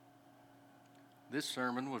This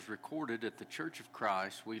sermon was recorded at the Church of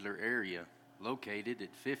Christ, Wheeler area, located at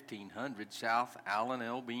 1500 South Allen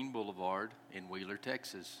L. Bean Boulevard in Wheeler,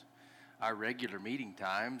 Texas. Our regular meeting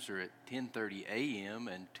times are at 10:30 a.m.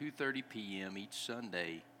 and 2:30 p.m. each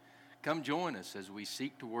Sunday. Come join us as we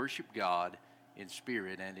seek to worship God in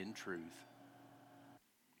spirit and in truth.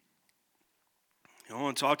 I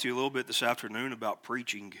want to talk to you a little bit this afternoon about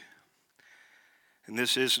preaching. And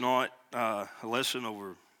this is not a lesson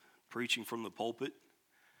over preaching from the pulpit.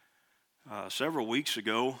 Several weeks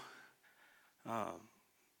ago,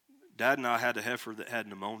 Dad and I had a heifer that had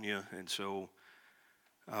pneumonia, and so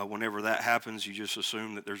whenever that happens, you just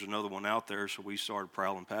assume that there's another one out there, so we started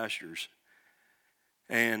prowling pastures.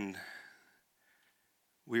 And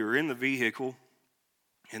we were in the vehicle,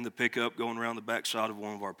 in the pickup, going around the backside of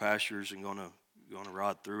one of our pastures and going to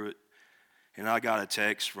ride through it. And I got a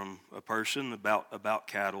text from a person about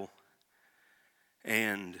cattle,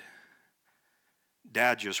 and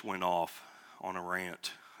Dad just went off on a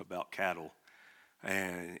rant about cattle,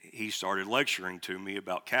 and he started lecturing to me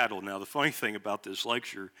about cattle. Now, the funny thing about this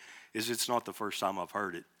lecture is it's not the first time I've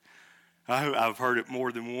heard it. I've heard it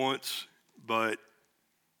more than once, but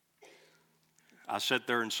I sat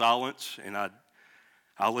there in silence, and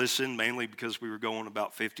I listened mainly because we were going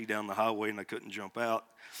about 50 down the highway and I couldn't jump out.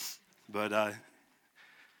 But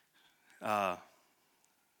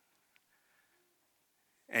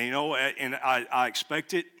and you know, and I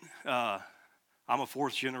expect it. I'm a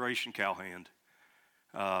fourth generation cowhand.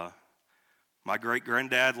 My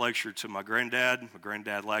great-granddad lectured to my granddad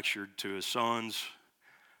lectured to his sons.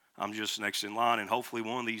 I'm just next in line, and hopefully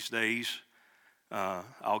one of these days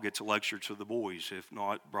I'll get to lecture to the boys. If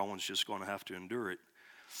not, Brolin's just going to have to endure it.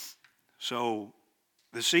 So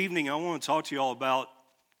this evening I want to talk to you all about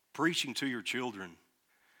preaching to your children.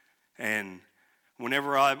 And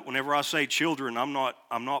whenever I say children, I'm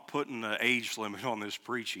not putting an age limit on this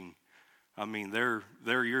preaching. I mean, they're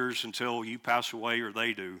yours until you pass away or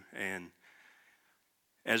they do. And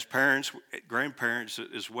as parents, grandparents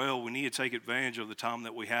as well, we need to take advantage of the time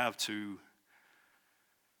that we have to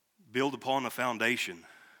build upon a foundation,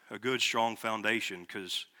 a good, strong foundation.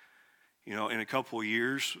 Because, you know, in a couple of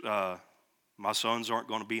years, my sons aren't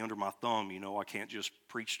going to be under my thumb. You know, I can't just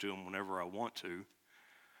preach to them whenever I want to.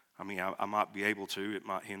 I mean, I might be able to. It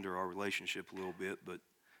might hinder our relationship a little bit, but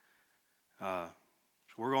so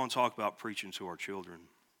we're going to talk about preaching to our children.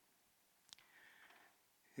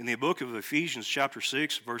 In the book of Ephesians chapter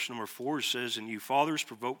 6, verse number 4, it says, "And you fathers,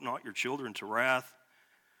 provoke not your children to wrath,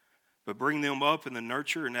 but bring them up in the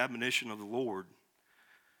nurture and admonition of the Lord."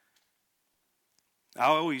 I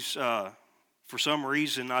always, for some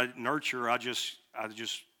reason, I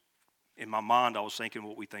just, in my mind, I was thinking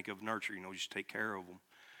what we think of nurture, you know, just take care of them.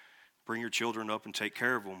 Bring your children up and take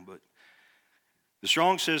care of them. But the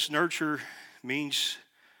Strong says nurture means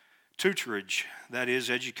tutorage, that is,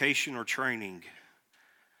 education or training.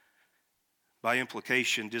 By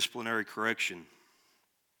implication, disciplinary correction.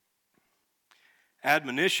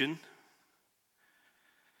 Admonition,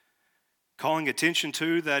 calling attention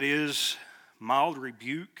to, that is, mild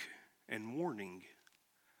rebuke and warning.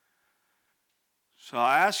 So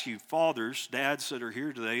I ask you, fathers, dads that are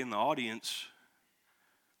here today in the audience,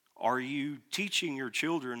 are you teaching your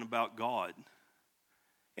children about God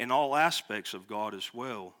and all aspects of God as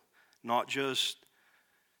well? Not just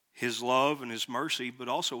His love and His mercy, but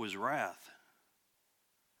also His wrath.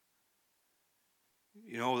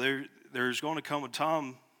 You know, there's going to come a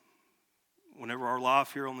time whenever our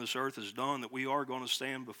life here on this earth is done that we are going to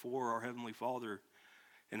stand before our Heavenly Father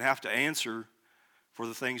and have to answer for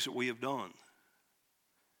the things that we have done,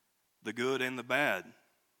 the good and the bad.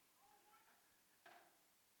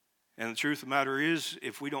 And the truth of the matter is,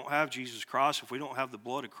 if we don't have Jesus Christ, if we don't have the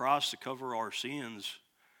blood of Christ to cover our sins,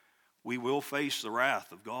 we will face the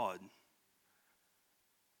wrath of God.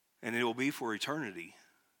 And it will be for eternity.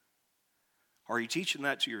 Are you teaching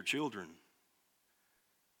that to your children?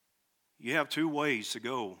 You have two ways to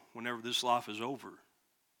go whenever this life is over.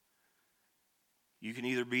 You can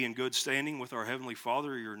either be in good standing with our Heavenly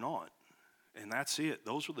Father or you're not. And that's it.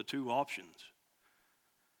 Those are the two options.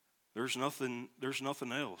 There's nothing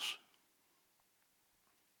else.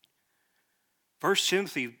 1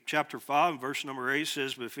 Timothy chapter 5, verse number 8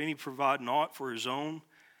 says, "But if any provide not for his own,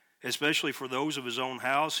 especially for those of his own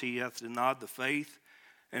house, he hath denied the faith,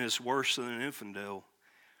 and is worse than an infidel."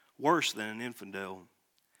 Worse than an infidel.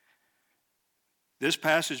 This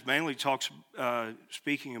passage mainly talks,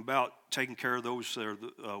 speaking about taking care of those that are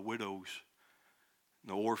the widows,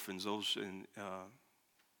 the orphans, those in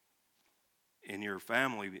your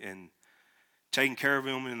family, and taking care of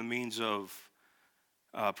them in the means of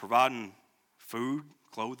providing food,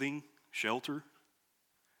 clothing, shelter,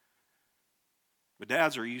 But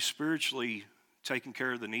dads, are you spiritually taking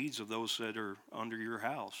care of the needs of those that are under your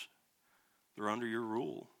house? They're under your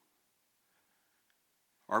rule.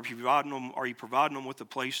 Are you providing them with a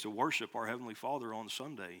place to worship our Heavenly Father on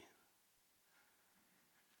Sunday?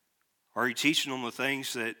 Are you teaching them the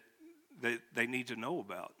things that they need to know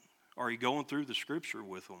about? Are you going through the Scripture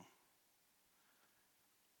with them?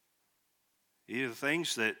 The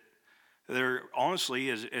things that they're,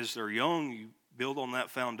 honestly, as they're young, you build on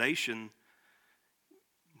that foundation,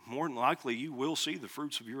 more than likely you will see the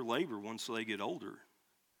fruits of your labor once they get older.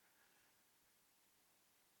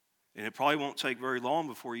 And it probably won't take very long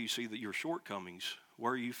before you see that your shortcomings,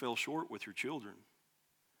 where you fell short with your children,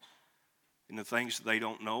 and the things that they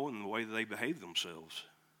don't know and the way that they behave themselves.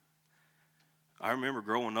 I remember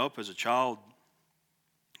growing up as a child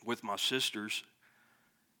with my sisters.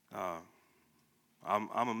 I'm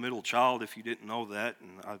a middle child, if you didn't know that,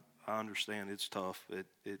 and I understand it's tough.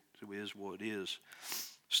 It is what it is.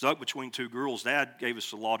 Stuck between two girls. Dad gave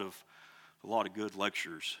us a lot of good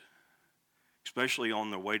lectures, especially on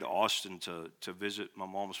their way to Austin to visit my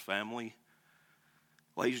mom's family.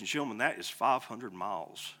 Ladies and gentlemen, that is 500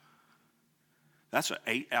 miles. That's an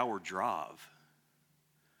 8-hour drive.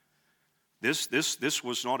 This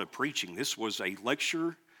was not a preaching. This was a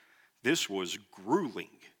lecture. This was grueling.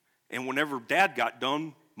 And whenever Dad got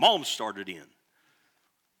done, Mom started in.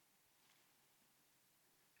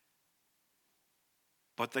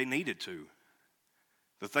 But they needed to.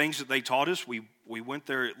 The things that they taught us, we went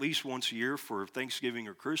there at least once a year for Thanksgiving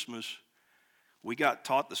or Christmas. We got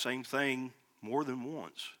taught the same thing more than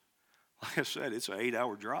once. Like I said, it's an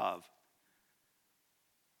 8-hour drive.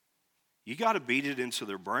 You got to beat it into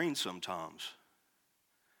their brain sometimes,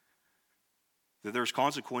 that there's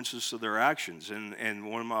consequences to their actions. And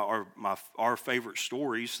one of our favorite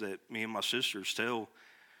stories that me and my sisters tell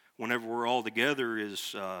whenever we're all together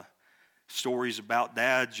is stories about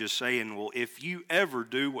Dad just saying, well, if you ever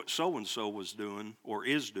do what so-and-so was doing or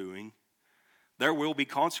is doing, there will be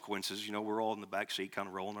consequences. You know, we're all in the back seat kind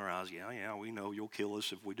of rolling our eyes. Yeah, we know you'll kill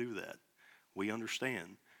us if we do that. We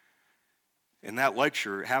understand. And that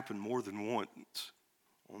lecture happened more than once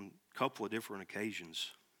on a couple of different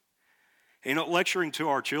occasions. And, you know, lecturing to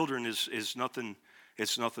our children is nothing.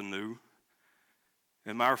 It's nothing new.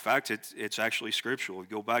 As a matter of fact, it's actually scriptural.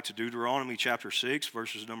 Go back to Deuteronomy chapter 6,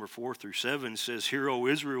 verses number 4 through 7. It says, "Hear, O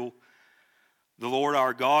Israel, the Lord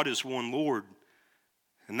our God is one Lord.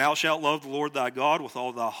 And thou shalt love the Lord thy God with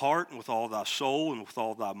all thy heart and with all thy soul and with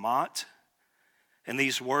all thy might. And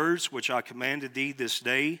these words which I commanded thee this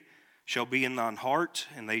day shall be in thine heart,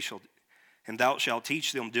 and thou shalt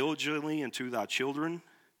teach them diligently unto thy children,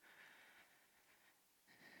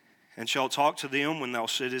 and shalt talk to them when thou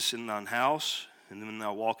sittest in thine house, and when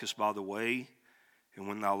thou walkest by the way, and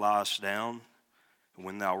when thou liest down, and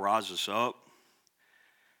when thou risest up,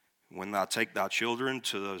 when thou take thy children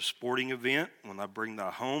to the sporting event, when thou bring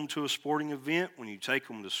thy home to a sporting event, when you take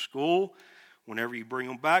them to school, whenever you bring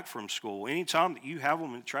them back from school. Anytime that you have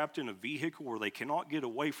them trapped in a vehicle where they cannot get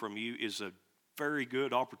away from you is a very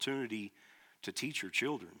good opportunity to teach your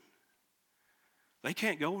children. They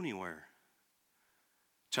can't go anywhere.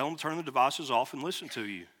 Tell them to turn the devices off and listen to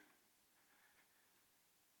you.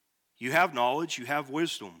 You have knowledge, you have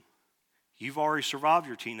wisdom. You've already survived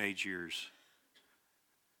your teenage years.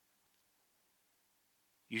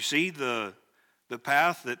 You see the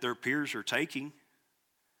path that their peers are taking.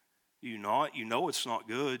 You know it's not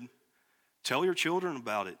good. Tell your children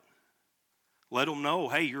about it. Let them know,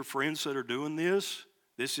 hey, your friends that are doing this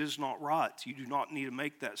is not right. You do not need to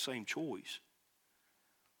make that same choice.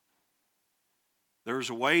 There's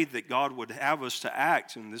a way that God would have us to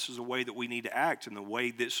act, and this is a way that we need to act, and the way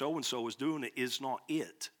that so-and-so is doing it is not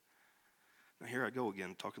it. Now here I go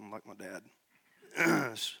again, talking like my dad.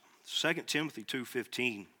 2 Timothy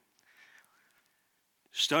 2:15.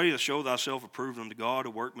 Study to show thyself approved unto God, a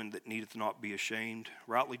workman that needeth not be ashamed,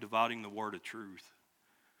 rightly dividing the word of truth.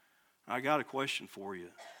 I got a question for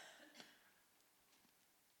you.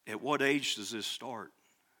 At what age does this start?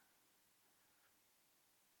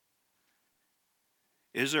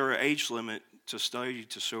 Is there an age limit to study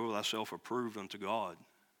to show thyself approved unto God?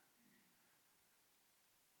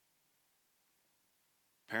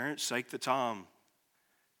 Parents, take the time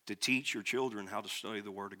to teach your children how to study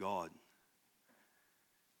the Word of God.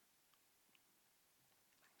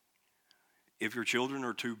 If your children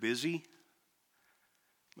are too busy,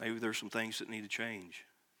 maybe there's some things that need to change.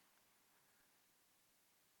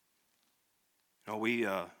 You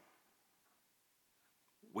know,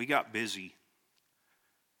 we got busy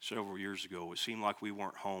several years ago. It seemed like we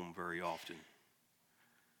weren't home very often.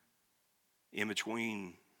 In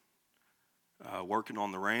between working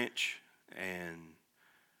on the ranch and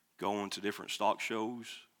going to different stock shows.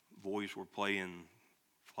 Boys were playing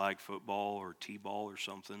flag football or t-ball or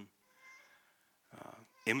something.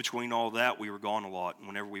 In between all that, we were gone a lot. And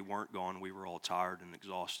whenever we weren't gone, we were all tired and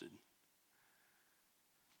exhausted.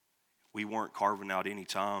 We weren't carving out any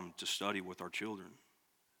time to study with our children.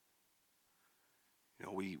 You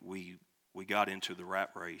know, we got into the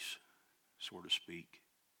rat race, so to speak.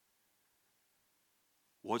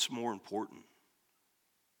 What's more important?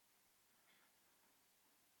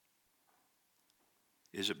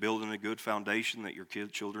 Is it building a good foundation that your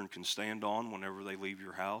children can stand on whenever they leave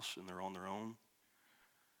your house and they're on their own?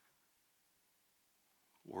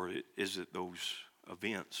 Or is it those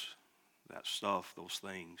events, that stuff, those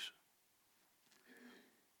things?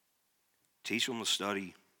 Teach them to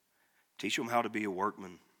study. Teach them how to be a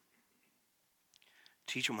workman.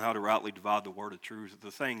 Teach them how to rightly divide the word of truth.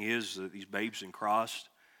 The thing is that these babes in Christ,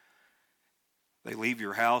 they leave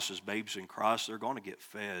your house as babes in Christ, they're going to get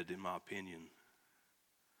fed, in my opinion.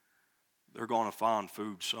 They're going to find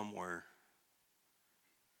food somewhere.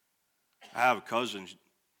 I have a cousin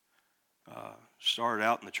started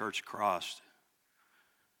out in the Church of Christ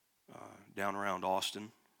down around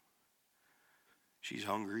Austin. She's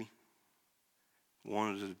hungry,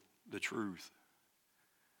 wanted the truth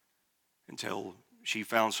until she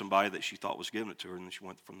found somebody that she thought was giving it to her, and then she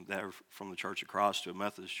went from the Church of Christ to a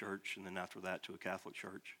Methodist church, and then after that to a Catholic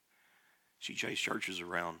church. She chased churches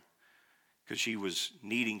around because she was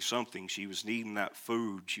needing something. She was needing that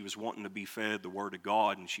food. She was wanting to be fed the Word of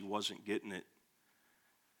God, and she wasn't getting it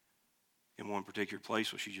in one particular place,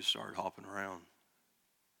 so she just started hopping around.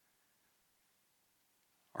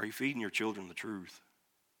 Are you feeding your children the truth?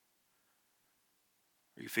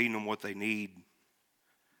 Are you feeding them what they need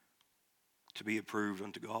to be approved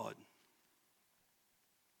unto God?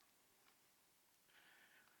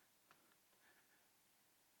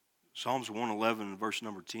 Psalms 111, verse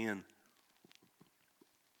number 10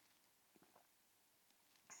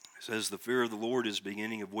 says, "The fear of the Lord is the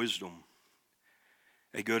beginning of wisdom.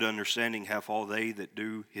 A good understanding have all they that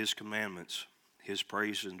do his commandments. His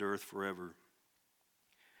praise endureth forever."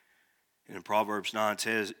 And in Proverbs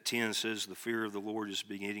 9:10 says, "The fear of the Lord is the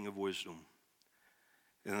beginning of wisdom,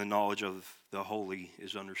 and the knowledge of the holy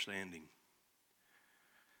is understanding."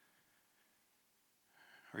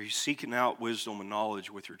 Are you seeking out wisdom and knowledge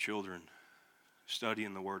with your children,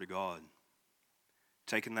 studying the Word of God,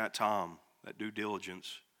 taking that time, that due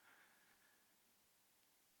diligence?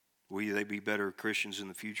 Will they be better Christians in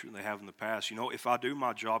the future than they have in the past? You know, if I do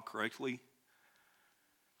my job correctly,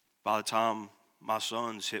 by the time my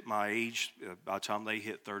sons hit my age, by the time they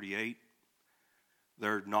hit 38,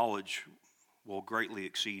 their knowledge will greatly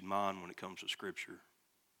exceed mine when it comes to Scripture.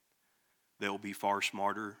 They'll be far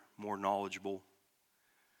smarter, more knowledgeable,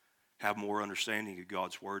 have more understanding of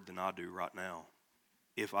God's Word than I do right now,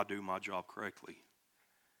 if I do my job correctly.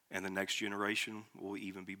 And the next generation will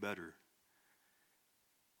even be better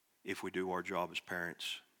if we do our job as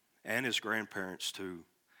parents and as grandparents too.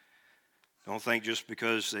 Don't think just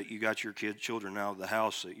because that you got your children out of the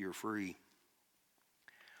house that you're free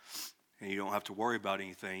and you don't have to worry about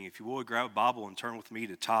anything. If you would, grab a Bible and turn with me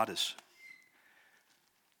to Titus.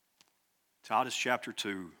 Titus chapter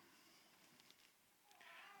 2.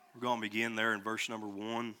 We're going to begin there in verse number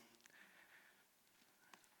 1.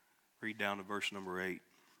 Read down to verse number 8.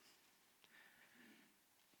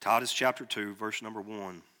 Titus chapter 2, verse number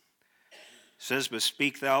 1. Says, "But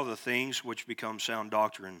speak thou the things which become sound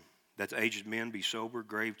doctrine, that the aged men be sober,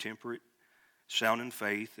 grave, temperate, sound in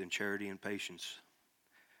faith, and charity, and patience.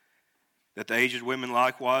 That the aged women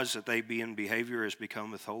likewise, that they be in behavior as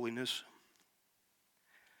becometh holiness,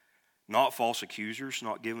 not false accusers,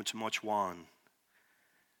 not given to much wine,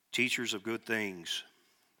 teachers of good things.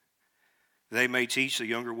 They may teach the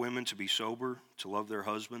younger women to be sober, to love their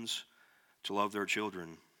husbands, to love their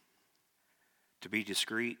children, to be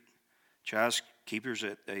discreet, chaste keepers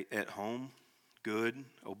at home, good,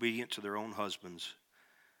 obedient to their own husbands,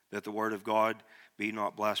 that the word of God be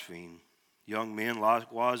not blasphemed. Young men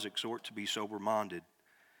likewise exhort to be sober-minded,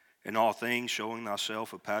 in all things showing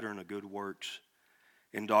thyself a pattern of good works,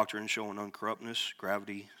 in doctrine showing uncorruptness,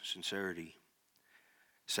 gravity, sincerity,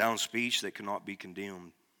 sound speech that cannot be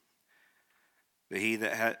condemned. That he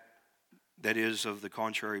that is of the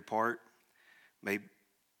contrary part may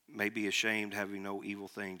be ashamed, having no evil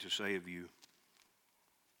thing to say of you."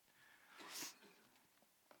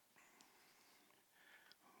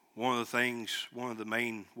 One of the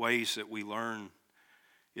main ways that we learn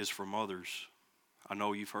is from others. I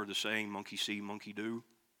know you've heard the saying, monkey see, monkey do.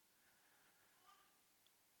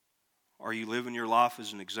 Are you living your life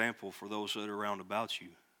as an example for those that are around about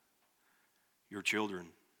you? Your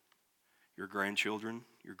children, your grandchildren,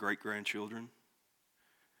 your great-grandchildren,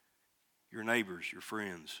 your neighbors, your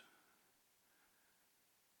friends?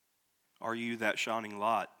 Are you that shining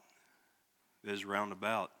light that is round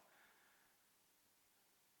about?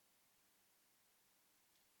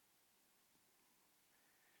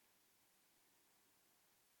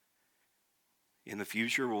 In the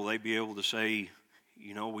future, will they be able to say,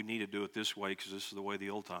 you know, we need to do it this way because this is the way the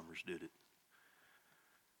old timers did it?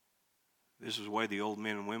 This is the way the old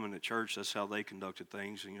men and women at church, that's how they conducted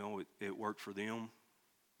things. And, you know, it worked for them.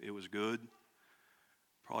 It was good.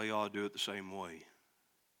 Probably ought to do it the same way.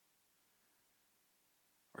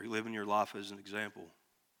 Are you living your life as an example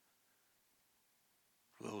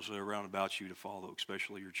for those that are around about you to follow,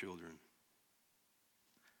 especially your children?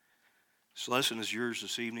 This lesson is yours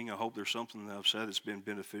this evening. I hope there's something that I've said that's been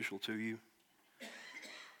beneficial to you.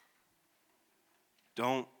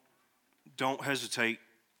 Don't hesitate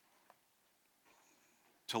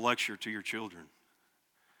to lecture to your children.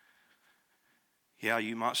 Yeah,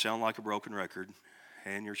 you might sound like a broken record,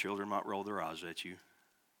 and your children might roll their eyes at you.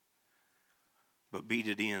 But beat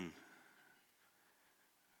it in.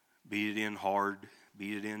 Beat it in hard.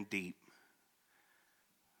 Beat it in deep.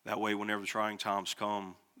 That way, whenever the trying times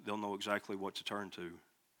come, they'll know exactly what to turn to.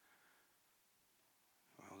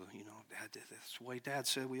 Well, you know, Dad, that's the way Dad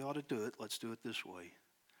said we ought to do it. Let's do it this way.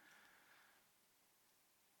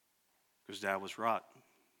 Because Dad was right.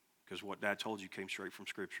 Because what Dad told you came straight from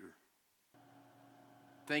Scripture.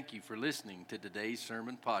 Thank you for listening to today's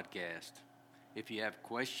sermon podcast. If you have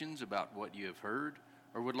questions about what you have heard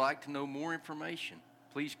or would like to know more information,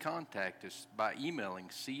 please contact us by emailing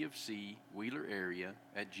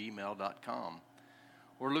cfcwheelerarea@gmail.com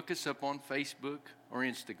or look us up on Facebook or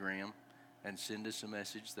Instagram and send us a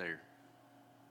message there.